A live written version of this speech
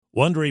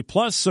Wondery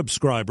Plus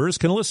subscribers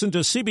can listen to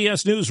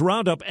CBS News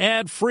Roundup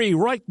ad-free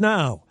right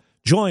now.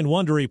 Join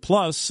Wondery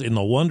Plus in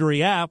the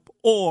Wondery app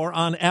or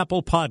on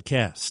Apple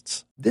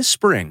Podcasts. This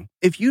spring,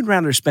 if you'd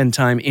rather spend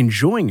time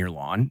enjoying your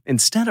lawn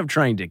instead of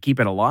trying to keep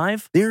it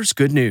alive, there's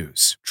good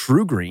news.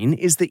 True Green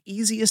is the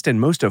easiest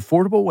and most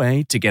affordable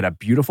way to get a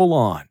beautiful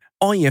lawn.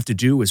 All you have to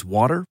do is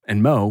water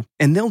and mow,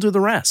 and they'll do the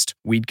rest.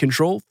 Weed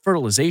control,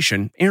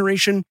 fertilization,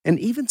 aeration, and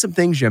even some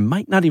things you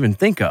might not even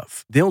think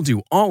of. They'll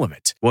do all of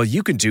it, while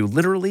you can do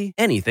literally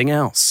anything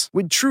else.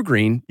 With True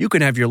Green, you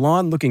can have your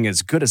lawn looking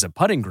as good as a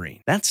putting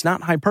green. That's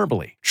not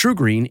hyperbole. True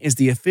Green is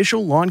the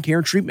official lawn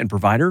care treatment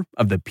provider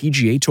of the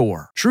PGA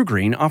Tour. True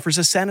Green offers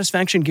a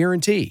satisfaction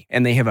guarantee,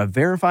 and they have a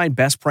verified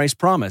best price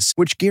promise,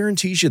 which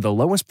guarantees you the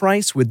lowest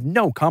price with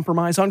no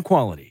compromise on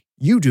quality.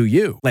 You do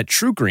you. Let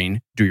True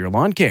Green do your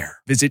lawn care.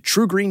 Visit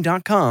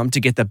TrueGreen.com to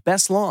get the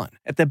best lawn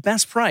at the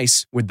best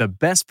price with the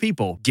best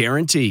people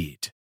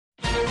guaranteed.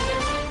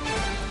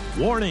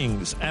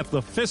 Warnings at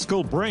the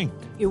fiscal brink.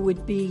 It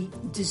would be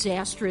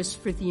disastrous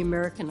for the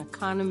American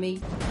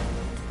economy.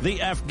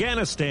 The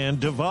Afghanistan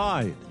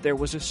divide. There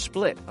was a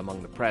split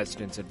among the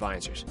president's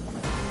advisors.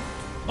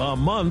 A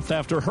month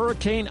after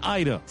Hurricane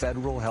Ida.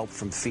 Federal help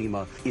from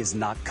FEMA is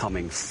not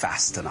coming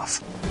fast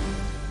enough.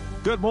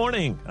 Good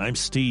morning. I'm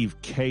Steve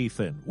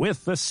Kathan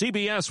with the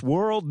CBS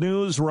World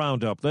News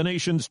Roundup. The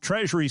nation's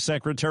Treasury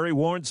Secretary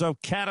warns of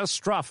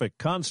catastrophic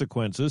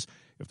consequences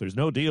if there's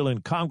no deal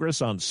in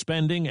Congress on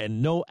spending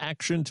and no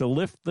action to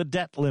lift the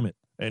debt limit.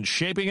 And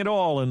shaping it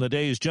all in the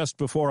days just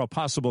before a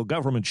possible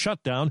government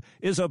shutdown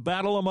is a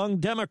battle among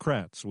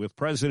Democrats, with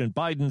President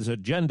Biden's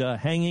agenda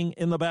hanging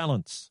in the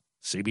balance.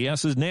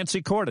 CBS's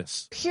Nancy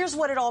Cordes. Here's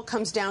what it all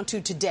comes down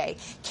to today.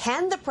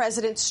 Can the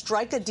president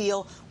strike a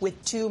deal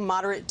with two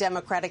moderate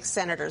Democratic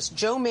senators,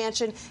 Joe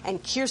Manchin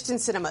and Kyrsten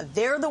Sinema?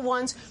 They're the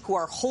ones who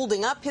are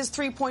holding up his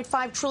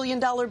 $3.5 trillion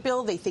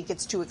bill. They think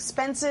it's too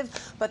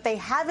expensive, but they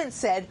haven't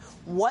said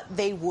what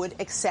they would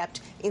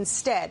accept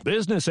instead.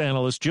 Business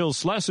analyst Jill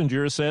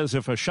Schlesinger says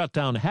if a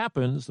shutdown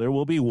happens, there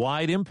will be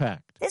wide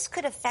impact. This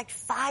could affect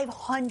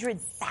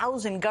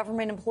 500,000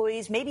 government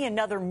employees, maybe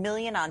another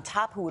million on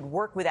top who would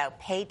work without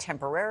pay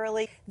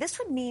temporarily. This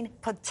would mean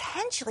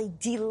potentially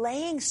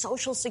delaying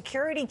Social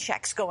Security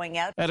checks going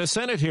out. At a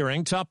Senate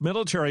hearing, top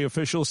military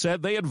officials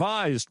said they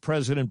advised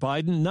President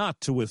Biden not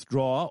to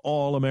withdraw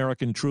all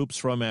American troops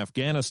from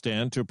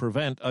Afghanistan to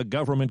prevent a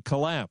government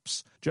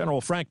collapse.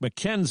 General Frank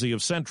McKenzie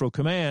of Central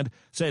Command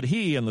said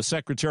he and the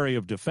Secretary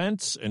of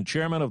Defense and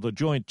Chairman of the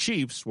Joint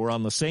Chiefs were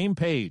on the same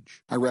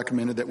page. I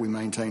recommended that we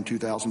maintain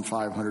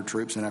 2,500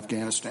 troops in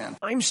Afghanistan.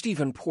 I'm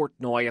Stephen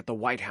Portnoy at the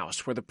White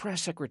House, where the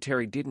press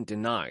secretary didn't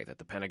deny that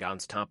the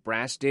Pentagon's top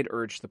brass did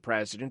urge the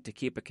president to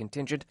keep a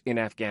contingent in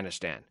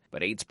Afghanistan.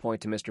 But aides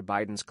point to Mr.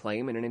 Biden's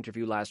claim in an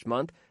interview last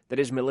month that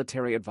his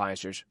military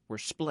advisors were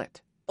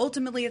split.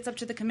 Ultimately, it's up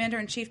to the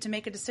commander-in-chief to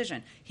make a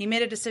decision. He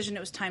made a decision it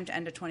was time to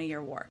end a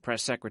 20-year war.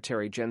 Press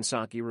Secretary Jen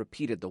Psaki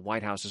repeated the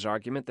White House's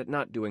argument that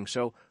not doing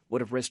so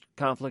would have risked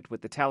conflict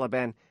with the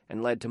Taliban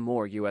and led to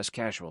more U.S.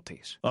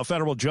 casualties. A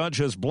federal judge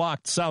has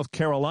blocked South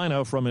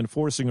Carolina from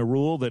enforcing a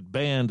rule that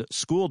banned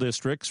school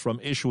districts from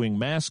issuing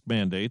mask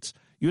mandates.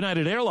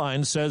 United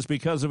Airlines says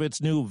because of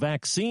its new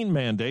vaccine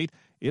mandate,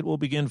 it will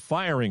begin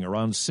firing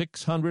around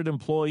 600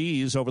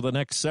 employees over the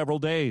next several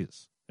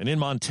days. And in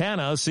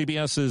Montana,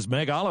 CBS's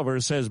Meg Oliver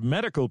says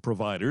medical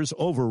providers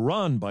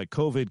overrun by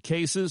COVID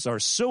cases are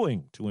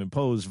suing to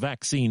impose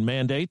vaccine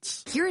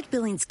mandates. Here at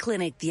Billings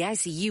Clinic, the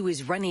ICU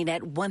is running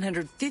at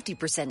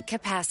 150%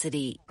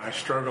 capacity. I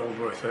struggled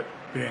with it,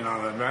 being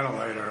on a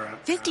ventilator.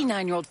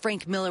 59-year-old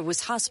Frank Miller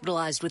was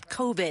hospitalized with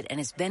COVID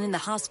and has been in the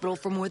hospital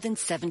for more than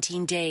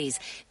 17 days.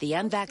 The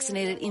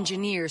unvaccinated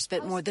engineer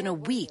spent more than a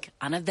week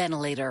on a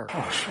ventilator.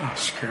 Oh, I'm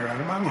scared out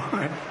of my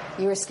mind.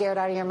 You were scared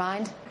out of your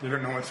mind? You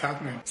don't know what's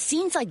happening.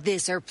 Scenes like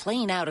this are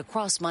playing out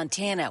across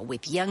Montana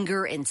with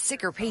younger and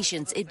sicker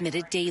patients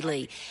admitted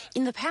daily.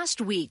 In the past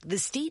week, the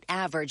state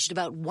averaged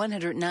about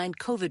 109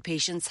 COVID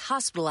patients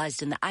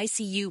hospitalized in the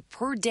ICU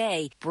per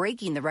day,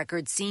 breaking the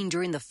record seen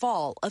during the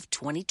fall of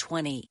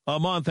 2020. A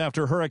month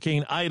after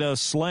Hurricane Ida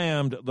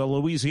slammed the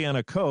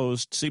Louisiana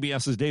coast,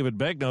 CBS's David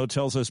Begnaud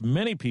tells us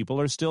many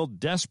people are still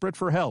desperate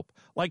for help,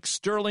 like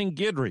Sterling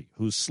Guidry,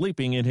 who's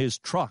sleeping in his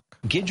truck.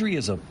 Guidry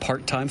is a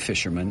part-time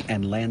fisherman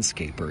and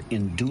landscaper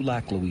in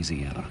Dulac,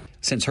 Louisiana.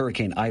 Since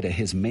Hurricane Ida,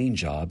 his main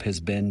job has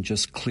been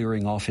just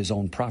clearing off his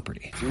own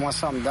property. If you want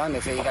something done, you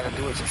got to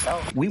do it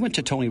yourself. We went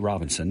to Tony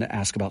Robinson to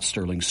ask about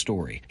Sterling's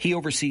story. He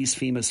oversees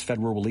FEMA's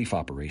federal relief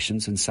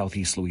operations in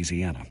southeast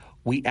Louisiana.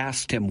 We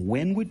asked him,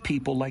 when would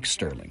people like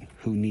Sterling,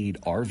 who need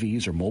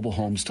RVs or mobile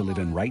homes to live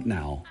in right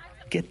now,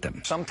 get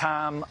them?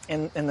 Sometime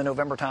in the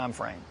November time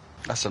frame.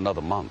 That's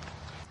another month.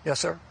 Yes,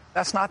 sir.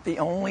 That's not the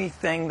only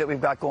thing that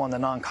we've got going. The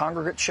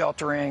non-congregate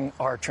sheltering,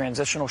 our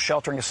transitional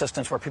sheltering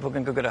assistance where people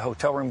can go get a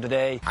hotel room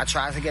today. I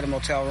tried to get a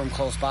motel room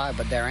close by,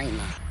 but there ain't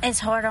none. It's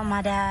hard on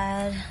my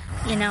dad.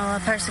 You know, a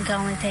person can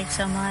only take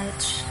so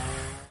much.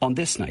 On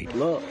this night,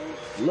 look,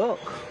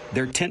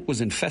 their tent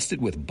was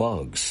infested with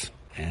bugs,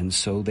 and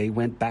so they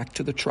went back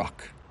to the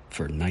truck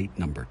for night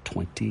number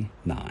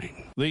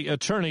 29. The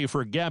attorney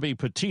for Gabby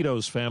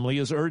Petito's family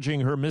is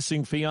urging her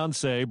missing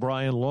fiancé,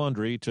 Brian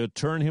Laundrie, to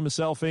turn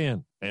himself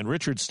in. And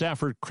Richard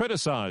Stafford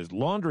criticized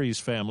Laundrie's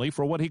family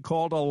for what he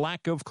called a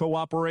lack of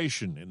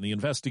cooperation in the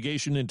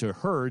investigation into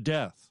her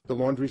death. The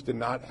Laundries did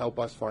not help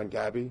us find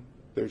Gabby.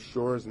 They're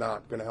sure is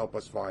not going to help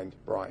us find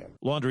Brian.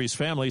 Laundrie's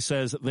family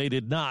says they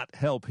did not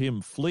help him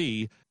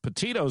flee.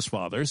 Petito's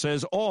father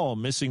says all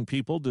missing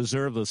people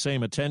deserve the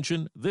same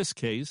attention this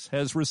case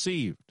has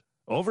received.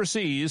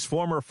 Overseas,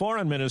 former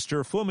Foreign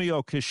Minister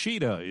Fumio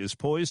Kishida is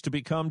poised to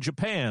become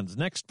Japan's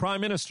next prime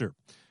minister.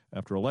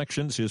 After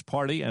elections, his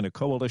party and a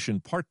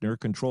coalition partner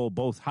control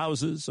both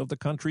houses of the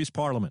country's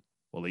parliament.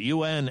 Well, the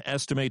UN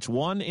estimates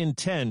 1 in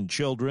 10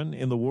 children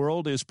in the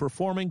world is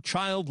performing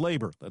child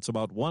labor. That's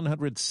about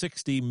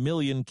 160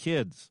 million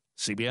kids.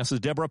 CBS's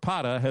Deborah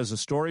Pata has a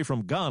story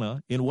from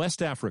Ghana in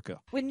West Africa.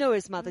 When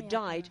Noah's mother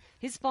died,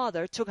 his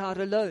father took out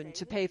a loan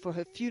to pay for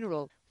her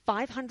funeral.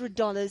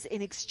 $500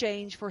 in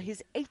exchange for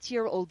his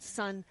 8-year-old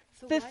son,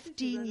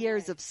 15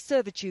 years of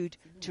servitude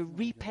to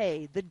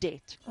repay the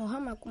debt.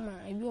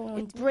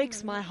 It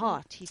breaks my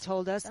heart, he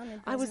told us.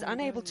 I was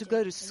unable to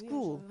go to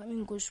school.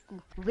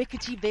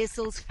 Rickety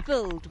vessels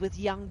filled with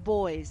young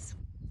boys,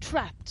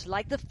 trapped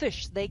like the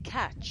fish they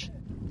catch,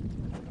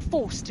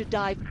 forced to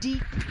dive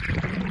deep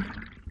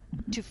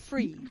to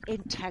free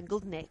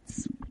entangled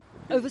nets.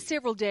 Over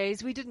several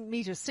days, we didn't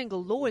meet a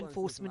single law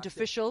enforcement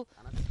official,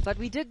 but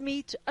we did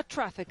meet a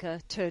trafficker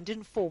turned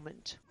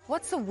informant.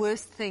 What's the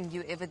worst thing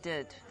you ever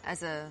did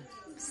as a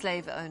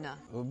slave owner?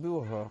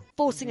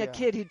 Forcing a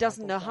kid who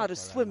doesn't know how to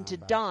swim to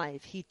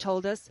dive, he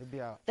told us.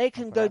 They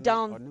can go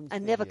down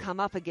and never come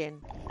up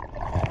again.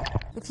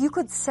 If you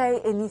could say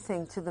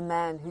anything to the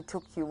man who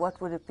took you, what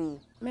would it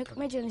be?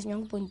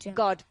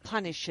 God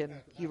punish him,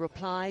 he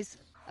replies.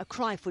 A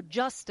cry for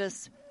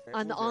justice,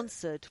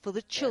 unanswered for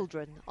the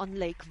children on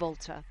Lake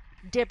Volta.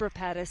 Deborah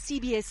Pata,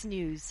 CBS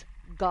News,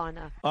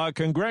 Ghana. A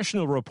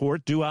congressional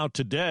report due out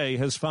today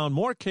has found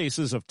more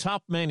cases of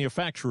top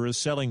manufacturers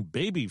selling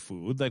baby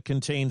food that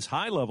contains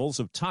high levels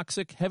of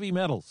toxic heavy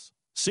metals.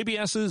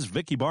 CBS's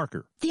Vicki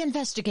Barker. The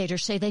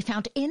investigators say they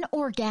found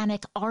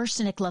inorganic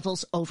arsenic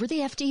levels over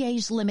the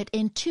FDA's limit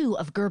in 2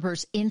 of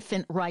Gerber's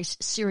infant rice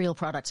cereal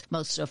products.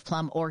 Most of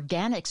Plum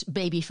Organics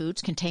baby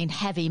foods contain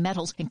heavy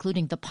metals,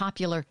 including the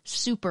popular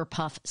Super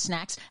Puff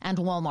snacks, and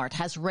Walmart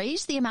has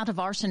raised the amount of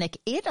arsenic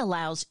it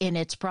allows in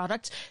its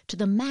products to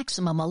the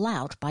maximum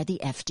allowed by the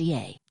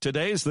FDA.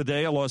 Today's the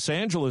day a Los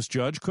Angeles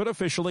judge could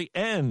officially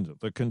end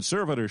the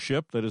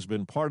conservatorship that has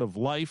been part of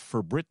life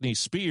for Britney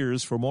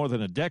Spears for more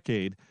than a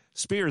decade.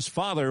 Spears'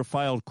 father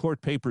filed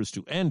court papers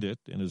to end it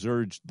and has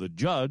urged the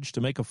judge to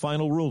make a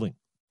final ruling.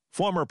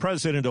 Former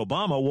President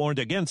Obama warned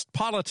against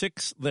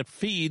politics that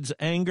feeds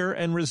anger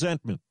and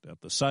resentment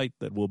at the site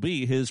that will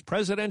be his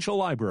presidential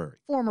library.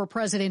 Former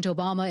President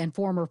Obama and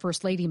former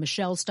First Lady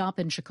Michelle stop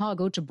in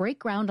Chicago to break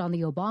ground on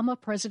the Obama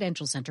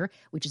Presidential Center,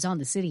 which is on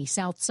the city's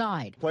south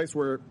side. A place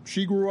where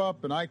she grew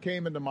up and I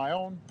came into my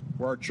own,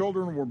 where our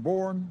children were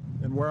born,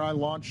 and where I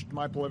launched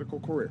my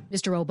political career.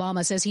 Mr.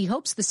 Obama says he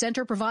hopes the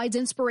center provides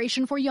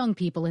inspiration for young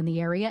people in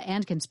the area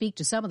and can speak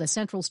to some of the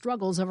central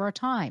struggles of our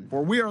time.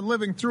 For we are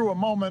living through a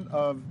moment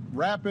of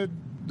rapid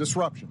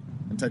disruption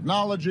in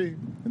technology,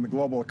 in the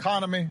global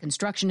economy.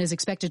 Construction is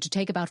expected to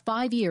take about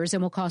 5 years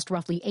and will cost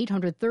roughly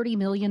 $830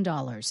 million.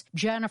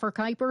 Jennifer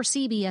Kuiper,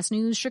 CBS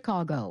News,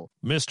 Chicago.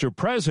 Mr.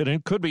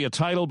 President could be a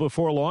title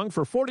before long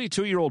for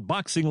 42-year-old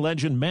boxing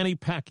legend Manny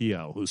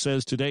Pacquiao, who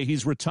says today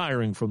he's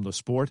retiring from the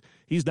sport.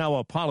 He's now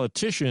a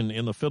politician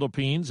in the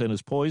Philippines and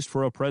is poised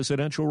for a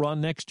presidential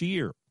run next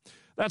year.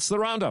 That's the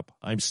Roundup.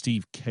 I'm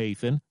Steve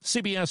Kathan,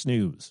 CBS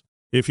News.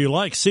 If you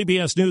like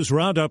CBS News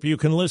Roundup, you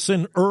can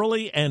listen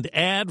early and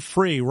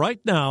ad-free right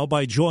now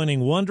by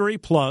joining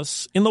Wondery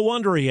Plus in the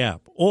Wondery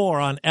app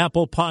or on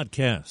Apple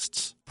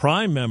Podcasts.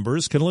 Prime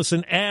members can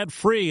listen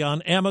ad-free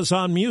on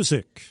Amazon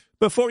Music.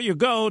 Before you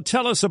go,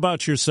 tell us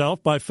about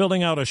yourself by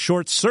filling out a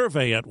short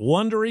survey at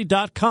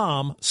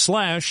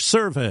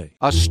Wondery.com/survey.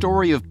 A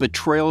story of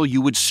betrayal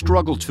you would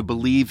struggle to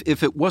believe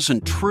if it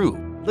wasn't true.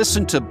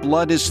 Listen to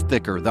Blood is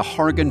Thicker, the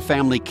Hargan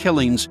family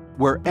killings,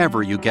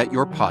 wherever you get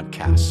your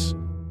podcasts.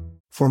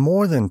 For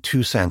more than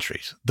 2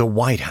 centuries, the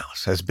White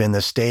House has been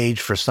the stage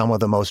for some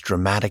of the most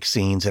dramatic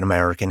scenes in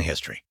American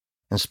history.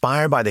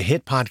 Inspired by the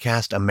hit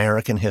podcast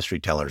American History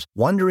Tellers,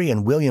 Wondery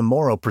and William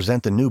Morrow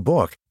present the new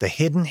book, The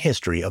Hidden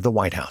History of the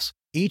White House.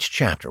 Each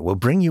chapter will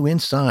bring you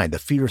inside the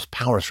fierce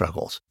power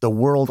struggles, the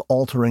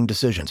world-altering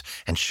decisions,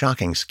 and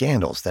shocking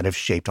scandals that have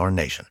shaped our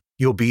nation.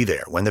 You'll be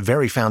there when the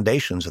very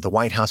foundations of the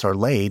White House are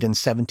laid in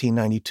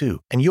 1792,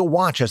 and you'll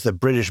watch as the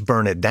British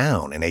burn it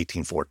down in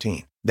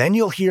 1814. Then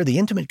you'll hear the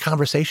intimate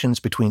conversations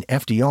between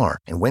FDR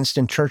and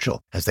Winston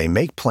Churchill as they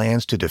make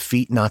plans to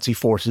defeat Nazi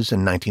forces in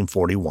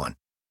 1941.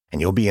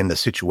 And you'll be in the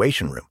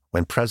Situation Room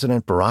when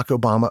President Barack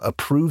Obama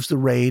approves the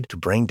raid to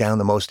bring down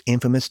the most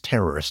infamous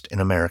terrorist in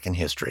American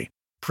history.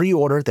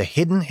 Pre-order The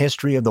Hidden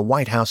History of the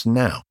White House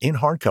now in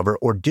hardcover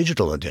or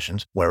digital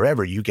editions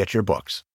wherever you get your books.